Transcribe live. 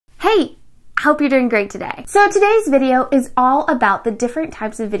Hey, I hope you're doing great today. So today's video is all about the different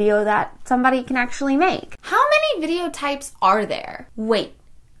types of video that somebody can actually make. How many video types are there? Wait,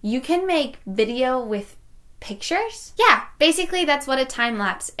 you can make video with pictures? Yeah, basically that's what a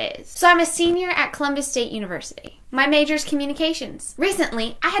time-lapse is. So I'm a senior at Columbus State University. My major is communications.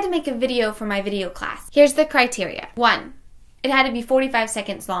 Recently, I had to make a video for my video class. Here's the criteria. 1, it had to be 45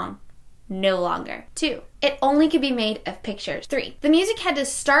 seconds long. No longer. 2, it only could be made of pictures. 3, the music had to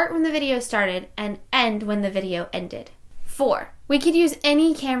start when the video started and end when the video ended. 4, we could use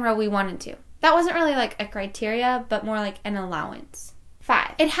any camera we wanted to. That wasn't really like a criteria, but more like an allowance.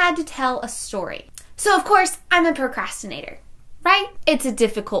 5, it had to tell a story. So of course, I'm a procrastinator, right? It's a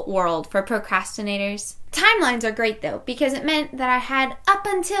difficult world for procrastinators. Timelines are great though, because it meant that I had up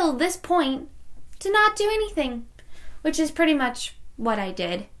until this point to not do anything, which is pretty much what I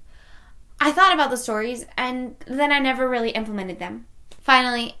did. I thought about the stories, and then I never really implemented them.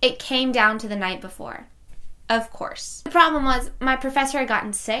 Finally, it came down to the night before. Of course. The problem was my professor had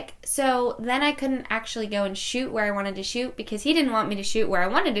gotten sick, so then I couldn't actually go and shoot where I wanted to shoot because he didn't want me to shoot where I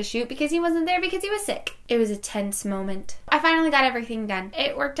wanted to shoot because he wasn't there because he was sick. It was a tense moment. I finally got everything done.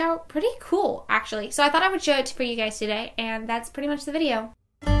 It worked out pretty cool, actually. So I thought I would show it for you guys today, and that's pretty much the video.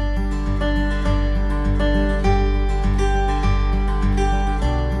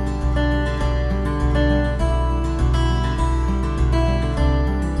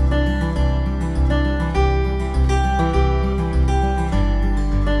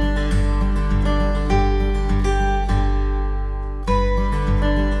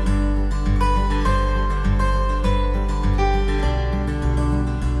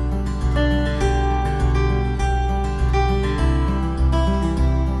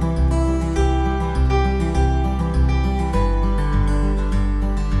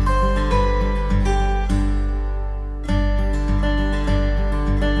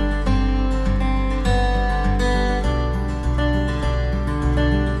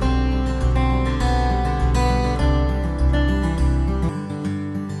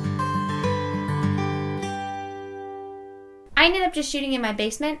 I ended up just shooting in my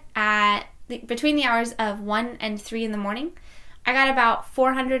basement between the hours of 1 and 3 in the morning. I got about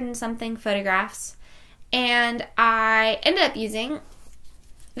 400 and something photographs, and I ended up using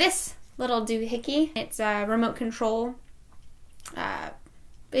this little doohickey. It's a remote control,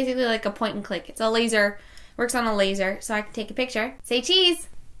 basically like a point and click. It's a laser, works on a laser, so I can take a picture. Say cheese!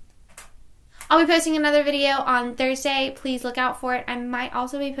 I'll be posting another video on Thursday. Please look out for it. I might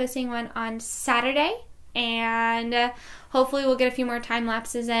also be posting one on Saturday. And hopefully we'll get a few more time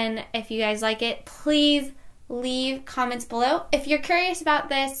lapses in. If you guys like it, please leave comments below. If you're curious about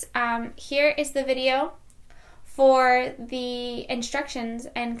this, here is the video for the instructions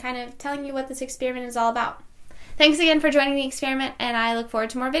and kind of telling you what this experiment is all about. Thanks again for joining the experiment, and I look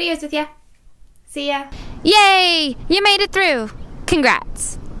forward to more videos with you. See ya. Yay! You made it through.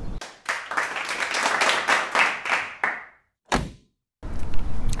 Congrats.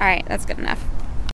 All right, that's good enough.